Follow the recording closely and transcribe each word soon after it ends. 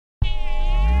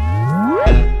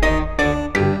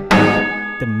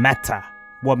matter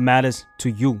what matters to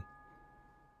you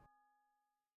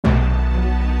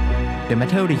The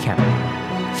Matter Recap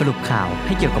สรุปข่าวใ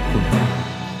ห้เกี่ยวกับคุณ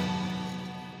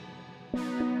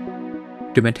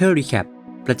The Matter Recap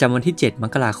ประจำวันที่ 7 ม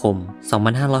กราคม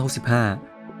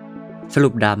 2565 สรุ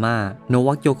ปดราม่าโน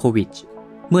วัค โยโควิช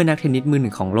เมื่อนักเทนนิสมือห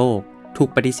นึ่งของโลกถูก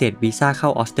ปฏิเสธวีซ่าเข้า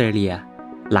ออสเตรเลีย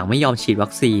หลังไม่ยอมฉีดวั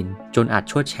คซีนจนอาจ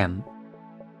ชวดแชมป์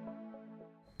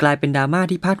กลายเป็นดราม่า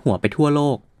ที่พาดหัวไปทั่วโล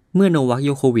กเมื่อโนวัค โย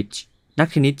โควิชนัก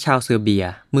เทนนิสชาวเซอร์เบีย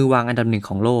มือวางอันดับหนึ่ง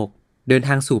ของโลกเดินท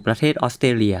างสู่ประเทศออสเตร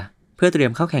เลียเพื่อเตรีย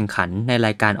มเข้าแข่งขันในร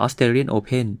ายการ Australian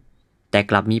Open แต่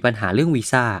กลับมีปัญหาเรื่องวี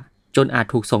ซ่าจนอาจ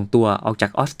ถูกส่งตัวออกจา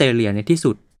กออสเตรเลียในที่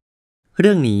สุดเ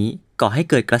รื่องนี้ก่อให้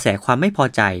เกิดกระแสความไม่พอ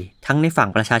ใจทั้งในฝั่ง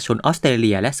ประชาชนออสเตรเ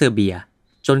ลียและเซอร์เบีย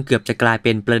จนเกือบจะกลายเ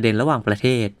ป็นประเด็นระหว่างประเท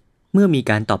ศเมื่อมี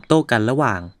การตอบโต้กันระห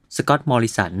ว่างสก็อตต์ มอ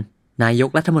ริสันนายก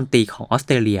รัฐมนตรีของออสเ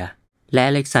ตรเลียและ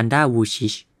อเล็กซานดรา วูชิ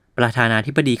ชประธานา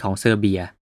ธิบดีของเซอร์เบีย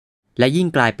และยิ่ง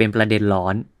กลายเป็นประเด็นร้อ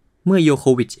นเมื่อโยโค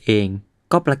วิชเอง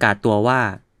ก็ประกาศตัวว่า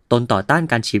ตนต่อต้าน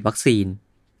การฉีดวัคซีน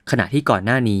ขณะที่ก่อนห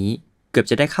น้านี้เกือบ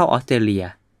จะได้เข้าออสเตรเลีย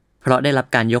เพราะได้รับ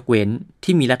การยกเว้น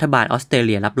ที่มีรัฐบาลออสเตรเ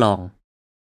ลียรับรอง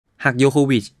หากโยโค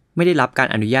วิชไม่ได้รับการ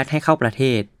อนุญาตให้เข้าประเท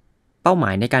ศเป้าหม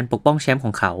ายในการปกป้องแชมป์ข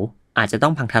องเขาอาจจะต้อ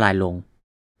งพังทลายลง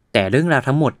แต่เรื่องราว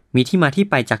ทั้งหมดมีที่มาที่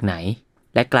ไปจากไหน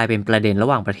และกลายเป็นประเด็นระ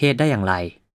หว่างประเทศได้อย่างไร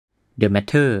The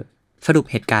Matter สรุป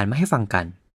เหตุการณ์มาให้ฟังกัน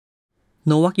โ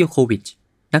นวัค โยโควิช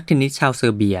นักเทนนิสชาวเซอ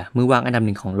ร์เบียมือวางอันดับห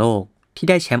นึ่งของโลกที่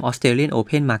ได้แชมป์ Australian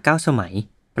Open มา 9 สมัย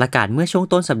ประกาศเมื่อช่วง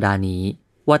ต้นสัปดาห์นี้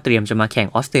ว่าเตรียมจะมาแข่ง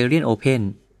Australian Open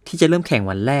ที่จะเริ่มแข่ง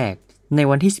วันแรกใน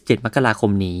วันที่ 17 มกราค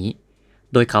มนี้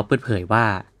โดยเขาเปิดเผยว่า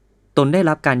ตนได้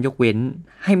รับการยกเว้น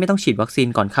ให้ไม่ต้องฉีดวัคซีน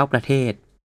ก่อนเข้าประเทศ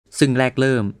ซึ่งแรกเ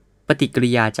ริ่มปฏิกิ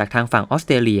ริยาจากทางฝั่งออสเ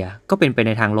ตรเลียก็เป็นไปใ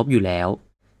นทางลบอยู่แล้ว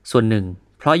ส่วนหนึ่ง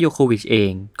เพราะโยโควิชเอ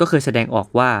งก็เคยแสดงออก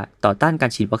ว่าต่อต้านกา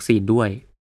รฉีดวัคซีนด้วย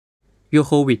โยโ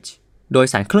ควิชโดย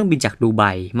สารเครื่องบินจากดูไบ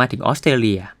มาถึงออสเตรเ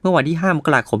ลียเมื่อวันที่ 5 มก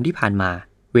ราคมที่ผ่านมา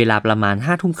เวลาประมาณ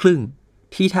 5 ทุ่มครึ่ง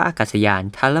ที่ท่าอากาศยาน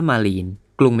ทัลลามารีน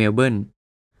กรุงเมลเบิร์น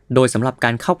โดยสำหรับกา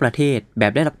รเข้าประเทศแบ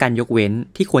บได้รับการยกเว้น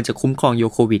ที่ควรจะคุ้มครองโย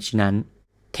โควิชนั้น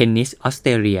เทนนิสออสเต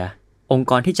รเลียองค์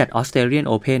กรที่จัด Australian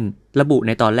Open ระบุใ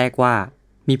นตอนแรกว่า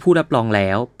มีผู้รับรองแล้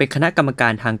วเป็นคณะกรรมกา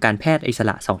รทางการแพทย์อิส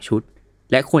ระ2ชุด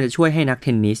และควรจะช่วยให้นักเท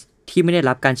นนิสที่ไม่ได้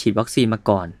รับการฉีดวัคซีนมา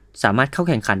ก่อนสามารถเข้า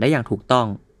แข่งขันได้อย่างถูกต้อง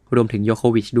รวมถึงโยโค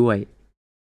วิชด้วย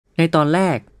ในตอนแร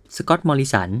กสก็อตต์ มอริ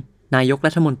สันนายก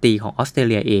รัฐมนตรีของออสเตร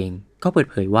เลียเองก็เปิด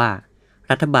เผยว่า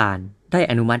รัฐบาลได้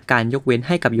อนุมัติการยกเว้นใ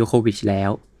ห้กับโยโควิชแล้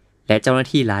วและเจ้าหน้า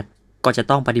ที่รัฐก็จะ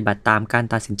ต้องปฏิบัติตามการ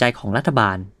ตัดสินใจของรัฐบ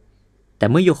าลแต่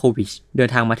เมื่อโยโควิชเดิน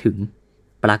ทางมาถึง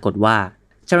ปรากฏว่า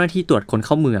เจ้าหน้าที่ตรวจคนเ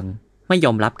ข้าเมืองไม่ย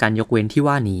อมรับการยกเว้นที่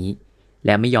ว่านี้แล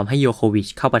ะไม่ยอมให้โยโควิช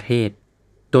เข้าประเทศ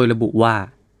โดยระบุว่า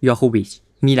โยโควิช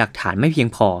มีหลักฐานไม่เพียง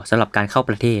พอสำหรับการเข้า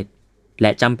ประเทศแล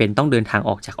ะจำเป็นต้องเดินทางอ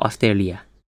อกจากออสเตรเลีย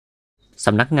ส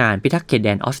ำนักงานพิทักษ์เขตแด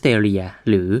นออสเตรเลีย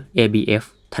หรือ ABF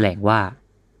แถลงว่า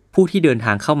ผู้ที่เดินท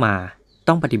างเข้ามา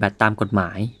ต้องปฏิบัติตามกฎหมา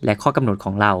ยและข้อกำหนดข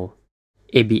องเรา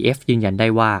ABF ยืนยันได้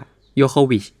ว่าโยโค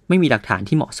วิชไม่มีหลักฐาน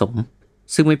ที่เหมาะสม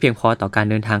ซึ่งไม่เพียงพอต่อการ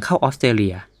เดินทางเข้าออสเตรเลี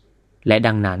ยและ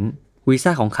ดังนั้นวีซ่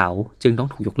าของเขาจึงต้อง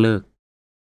ถูกยกเลิก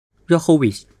โยโค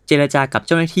วิชเจรจากับเ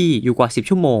จ้าหน้าที่อยู่กว่า10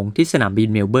 ชั่วโมงที่สนามบิน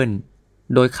เมลเบิร์น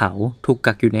โดยเขาถูก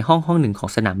กักอยู่ในห้องหนึ่งของ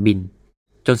สนามบิน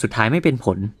จนสุดท้ายไม่เป็นผ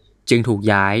ลจึงถูก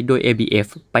ย้ายโดย ABF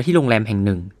ไปที่โรงแรมแห่งห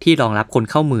นึ่งที่รองรับคน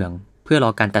เข้าเมืองเพื่อรอ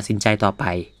การตัดสินใจต่อไป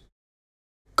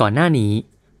ก่อนหน้านี้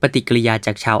ปฏิกิริยาจ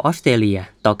ากชาวออสเตรเลีย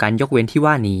ต่อการยกเว้นที่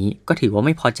ว่านี้ก็ถือว่าไ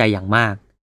ม่พอใจอย่างมาก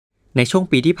ในช่วง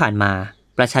ปีที่ผ่านมา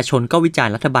ประชาชนก็วิจาร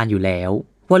ณ์รัฐบาลอยู่แล้ว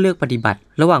ว่าเลือกปฏิบัติ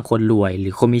ระหว่างคนรวยหรื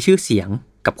อคนมีชื่อเสียง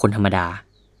กับคนธรรมดา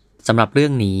สำหรับเรื่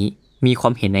องนี้มีควา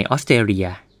มเห็นในออสเตรเลีย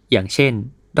อย่างเช่น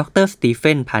ดร.สตีเฟ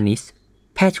น พานิส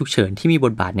แพทย์ฉุกเฉินที่มีบ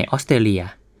ทบาทในออสเตรเลีย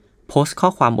โพสต์ข้อ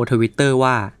ความบน Twitter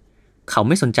ว่าเขาไ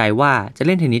ม่สนใจว่าจะเ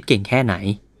ล่นเทนนิสเก่งแค่ไหน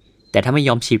แต่ถ้าไม่ย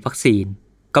อมฉีดวัคซีน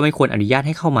ก็ไม่ควรอนุญาตใ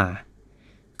ห้เข้ามา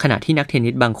ขณะที่นักเทนนิ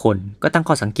สบางคนก็ตั้ง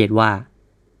ข้อสังเกตว่า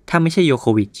ถ้าไม่ใช่โยโค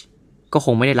วิชก็ค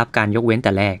งไม่ได้รับการยกเว้นแ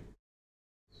ต่แรก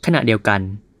ขณะเดียวกัน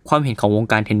ความเห็นของวง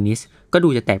การเทนนิสก็ดู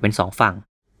จะแตกเป็น2 ฝั่ง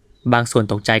บางส่วน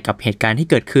ตกใจกับเหตุการณ์ที่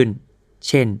เกิดขึ้น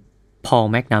เช่นพอล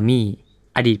แมคนามี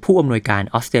อดีตผู้อำนวยการ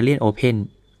Australian Open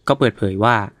ก็เปิดเผย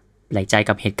ว่าแปลกใจ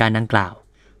กับเหตุการณ์ดังกล่าว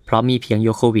เพราะมีเพียงโย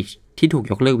โควิชที่ถูก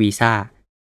ยกเลิกวีซ่า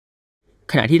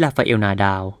ขณะที่ราฟาเอล นาด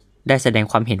าลได้แสดง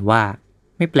ความเห็นว่า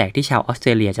ไม่แปลกที่ชาวออสเตร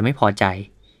เลียจะไม่พอใจ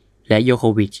และโยโค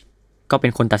วิชก็เป็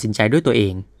นคนตัดสินใจด้วยตัวเอ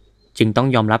งจึงต้อง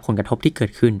ยอมรับผลกระทบที่เกิ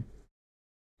ดขึ้น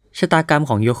ชะตากรรม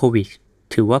ของโยโควิช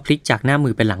ถือว่าพลิกจากหน้ามื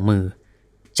อเป็นหลังมือ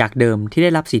จากเดิมที่ได้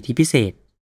รับสิทธิพิเศษ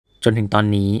จนถึงตอน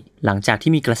นี้หลังจาก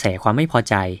ที่มีกระแสความไม่พอ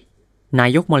ใจนา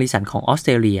ยกมอริสันของออสเต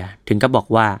รเลียถึงกับบอก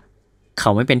ว่าเขา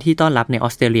ไม่เป็นที่ต้อนรับในออ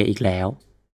สเตรเลียอีกแล้ว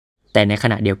แต่ในข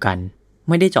ณะเดียวกัน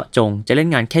ไม่ได้เจาะจงจะเล่น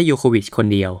งานแค่โยโควิชคน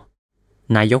เดียว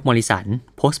นายกมอริสัน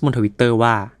โพสต์บน Twitter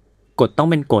ว่ากฎต้อง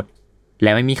เป็นกฎแล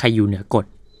ะไม่มีใครอยู่เหนือกฎ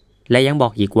และยังบอ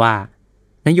กอีกว่า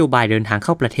นโยบายเดินทางเข้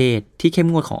าประเทศที่เข้ม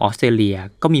งวดของออสเตรเลีย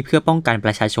ก็มีเพื่อป้องกันป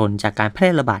ระชาชนจากการแพร่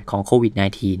ระบาดของโควิด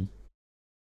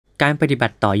 -19 การปฏิบั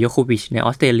ติต่อโยโควิชในอ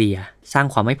อสเตรเลียสร้าง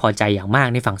ความไม่พอใจอย่างมาก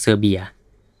ในฝั่งเซอร์เบีย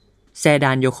แซด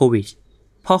านโยโควิช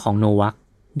พ่อของโนวัค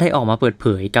ได้ออกมาเปิดเผ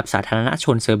ยกับสาธารณช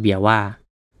นเซอร์เบียว่า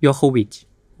โยโควิช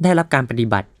ได้รับการปฏิ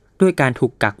บัติด้วยการถู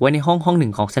กกักไว้ในห้องหนึ่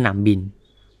งของสนามบิน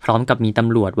พร้อมกับมีต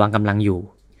ำรวจวางกำลังอยู่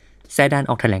แซดาน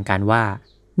ออกแถลงการว่า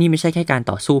นี่ไม่ใช่แค่การ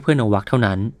ต่อสู้เพื่อโนวัคเท่า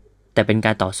นั้นแต่เป็นก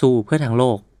ารต่อสู้เพื่อทั้งโล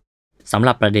กสำห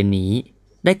รับประเด็นนี้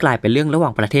ได้กลายเป็นเรื่องระหว่า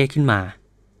งประเทศขึ้นมา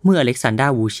เมื่ออเล็กซานดรา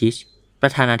วูชิชปร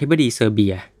ะธานาธิบดีเซอร์เบี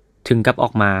ยถึงกับออ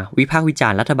กมาวิพากษ์วิจา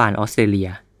รณ์รัฐบาลออสเตรเลีย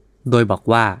โดยบอก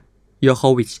ว่าโยโค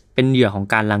วิชเป็นเหยื่อของ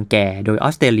การรังแกโดยอ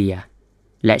อสเตรเลีย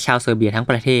และชาวเซอร์เบียทั้ง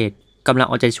ประเทศกำลัง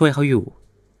เอาใจช่วยเขาอยู่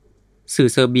สื่อ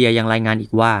เซอร์เบียยังรายงานอี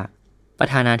กว่าประ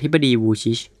ธานาธิบดีวู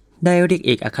ชิชได้เรียกเ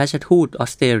อกอัครราชทูตออ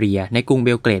สเตรเลียในกรุงเบ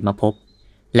ลเกรดมาพบ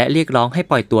และเรียกร้องให้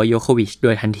ปล่อยตัวโยโควิชโด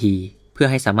ยทันทีเพื่อ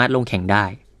ให้สามารถลงแข่งได้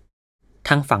ท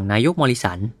างฝั่งนายกมอริ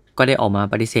สันก็ได้ออกมา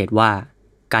ปฏิเสธว่า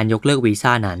การยกเลิกวีซ่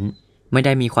านั้นไม่ไ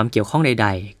ด้มีความเกี่ยวข้องใด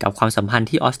ๆกับความสัมพันธ์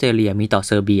ที่ออสเตรเลียมีต่อเ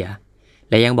ซอร์เบีย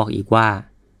และยังบอกอีกว่า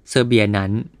เซอร์เบียนั้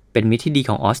นเป็นมิตรที่ดี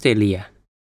ของออสเตรเลีย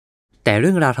แต่เ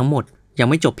รื่องราวทั้งหมดยัง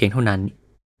ไม่จบเพียงเท่านั้น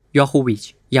โยโควิช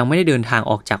ยังไม่ได้เดินทาง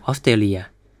ออกจากออสเตรเลีย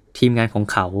ทีมงานของ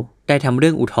เขาได้ทำเรื่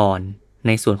องอุทธรณ์ใ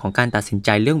นส่วนของการตัดสินใจ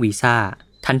เรื่องวีซ่า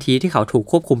ทันทีที่เขาถูก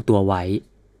ควบคุมตัวไว้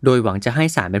โดยหวังจะให้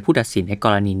ศาลเป็นผู้ตัดสินในก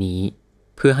รณีนี้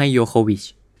เพื่อให้โยโควิช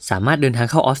สามารถเดินทาง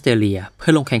เข้าออสเตรเลียเพื่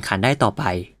อลงแข่งขันได้ต่อไป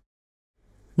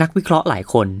นักวิเคราะห์หลาย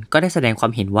คนก็ได้แสดงควา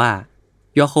มเห็นว่า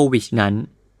โยโควิชนั้น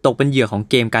ตกเป็นเหยื่อของ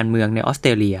เกมการเมืองในออสเต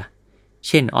รเลียเ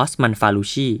ช่นออสมันฟาลู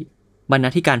ชีบรรณา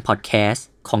ธิการพอดแคสต์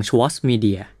ของชวอตส์มีเ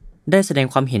ดียได้แสดง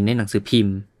ความเห็นในหนังสือพิม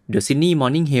พ์ The Sydney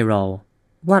Morning Herald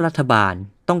ว่ารัฐบาล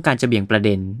ต้องการจะเบี่ยงประเ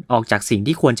ด็นออกจากสิ่ง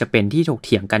ที่ควรจะเป็นที่ถกเ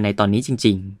ถียงกันในตอนนี้จ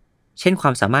ริงๆเช่นควา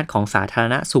มสามารถของสาธาร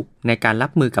ณสุขในการรั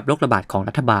บมือกับโรคระบาดของ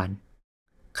รัฐบาล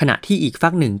ขณะที่อีก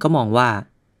ฝั่งหนึ่งก็มองว่า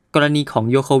กรณีของ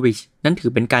โยโควิชนั้นถื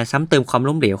อเป็นการซ้ำเติมความ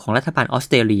ล้มเหลวของรัฐบาลออส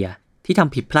เตรเลียที่ท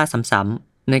ำผิดพลาดซ้ำ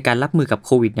ๆในการรับมือกับโ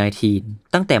ควิด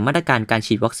 -19 ตั้งแต่มาตรการการ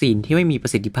ฉีดวัคซีนที่ไม่มีปร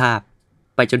ะสิทธิภาพ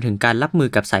ไปจนถึงการรับมือ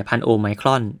กับสายพันธุ์โอไมคร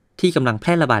อนที่กำลังแพ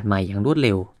ร่ระบาดใหม่อย่างรวดเ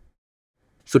ร็ว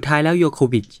สุดท้ายแล้วโยโค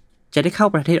วิชจะได้เข้า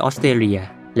ประเทศออสเตรเลีย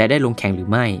และได้ลงแข่งหรือ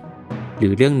ไม่หรื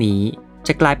อเรื่องนี้จ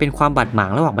ะกลายเป็นความบาดหมา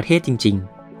งระหว่างประเทศจริง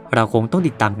ๆเราคงต้อง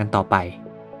ติดตามกันต่อไป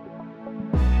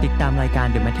ติดตามรายการ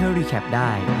The Matter Recap ไ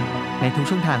ด้ในทุก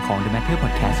ช่องทางของ The Matter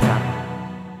Podcast ครับ